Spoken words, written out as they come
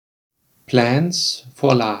Plans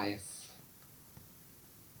for life.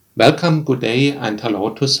 Welcome, good day, and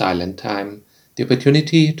hello to Silent Time, the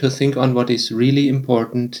opportunity to think on what is really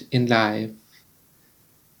important in life.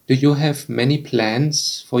 Do you have many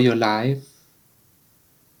plans for your life?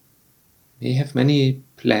 We have many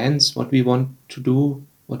plans, what we want to do,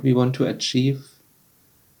 what we want to achieve.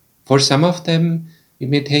 For some of them, we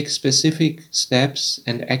may take specific steps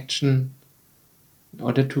and action in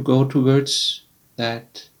order to go towards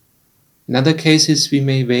that. In other cases, we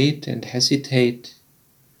may wait and hesitate.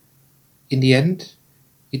 In the end,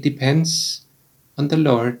 it depends on the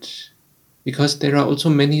Lord, because there are also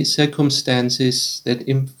many circumstances that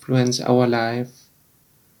influence our life.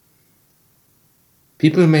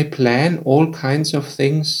 People may plan all kinds of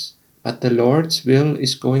things, but the Lord's will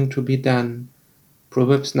is going to be done.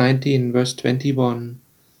 Proverbs 19, verse 21.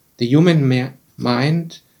 The human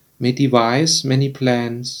mind may devise many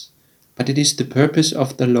plans, but it is the purpose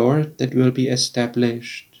of the Lord that will be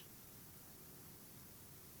established.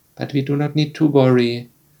 But we do not need to worry.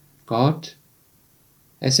 God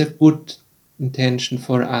has a good intention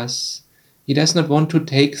for us. He does not want to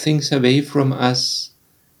take things away from us,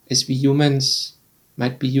 as we humans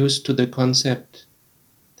might be used to the concept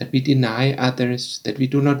that we deny others, that we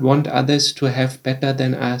do not want others to have better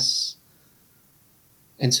than us,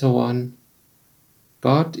 and so on.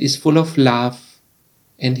 God is full of love,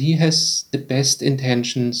 and He has the best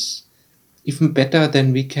intentions, even better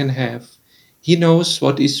than we can have. He knows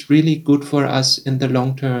what is really good for us in the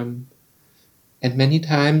long term. And many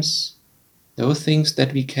times, those things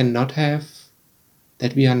that we cannot have,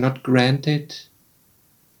 that we are not granted,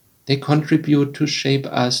 they contribute to shape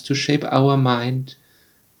us, to shape our mind,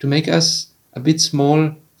 to make us a bit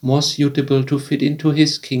small, more suitable to fit into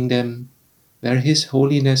His kingdom, where His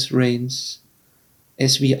holiness reigns.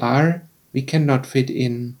 As we are, we cannot fit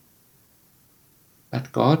in.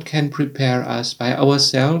 But God can prepare us. By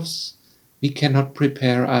ourselves, we cannot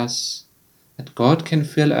prepare us. But God can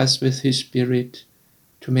fill us with His Spirit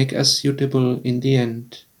to make us suitable in the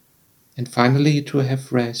end. And finally, to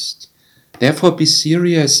have rest. Therefore be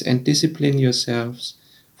serious and discipline yourselves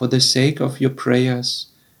for the sake of your prayers.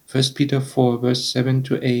 1 Peter 4, verse 7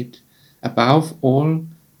 to 8. Above all,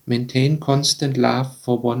 maintain constant love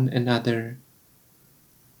for one another.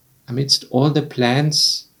 Amidst all the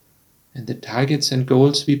plans and the targets and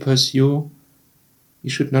goals we pursue, we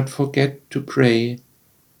should not forget to pray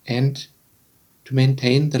and to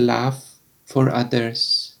maintain the love for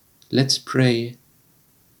others. Let's pray.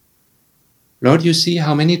 Lord, you see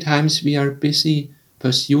how many times we are busy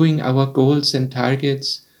pursuing our goals and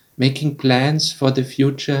targets, making plans for the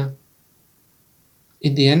future.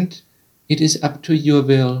 In the end, it is up to your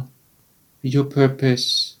will, your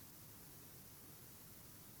purpose.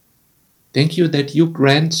 Thank you that you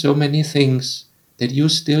grant so many things, that you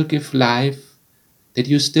still give life, that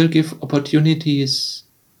you still give opportunities,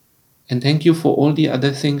 and thank you for all the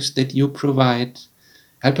other things that you provide.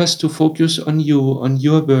 Help us to focus on you, on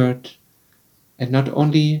your word, and not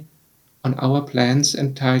only on our plans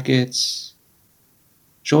and targets.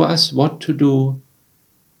 Show us what to do,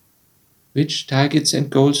 which targets and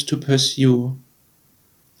goals to pursue.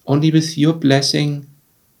 Only with your blessing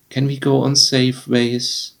can we go on safe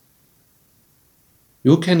ways.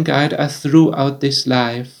 You can guide us throughout this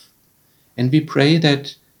life, and we pray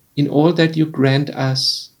that in all that you grant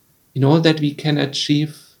us, in all that we can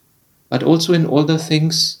achieve, but also in all the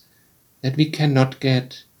things that we cannot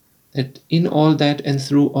get, that in all that and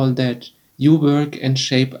through all that, you work and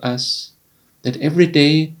shape us, that every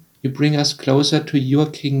day you bring us closer to your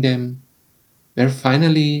kingdom, where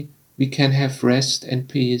finally we can have rest and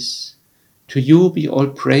peace. To you be all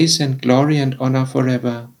praise and glory and honor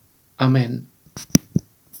forever. Amen.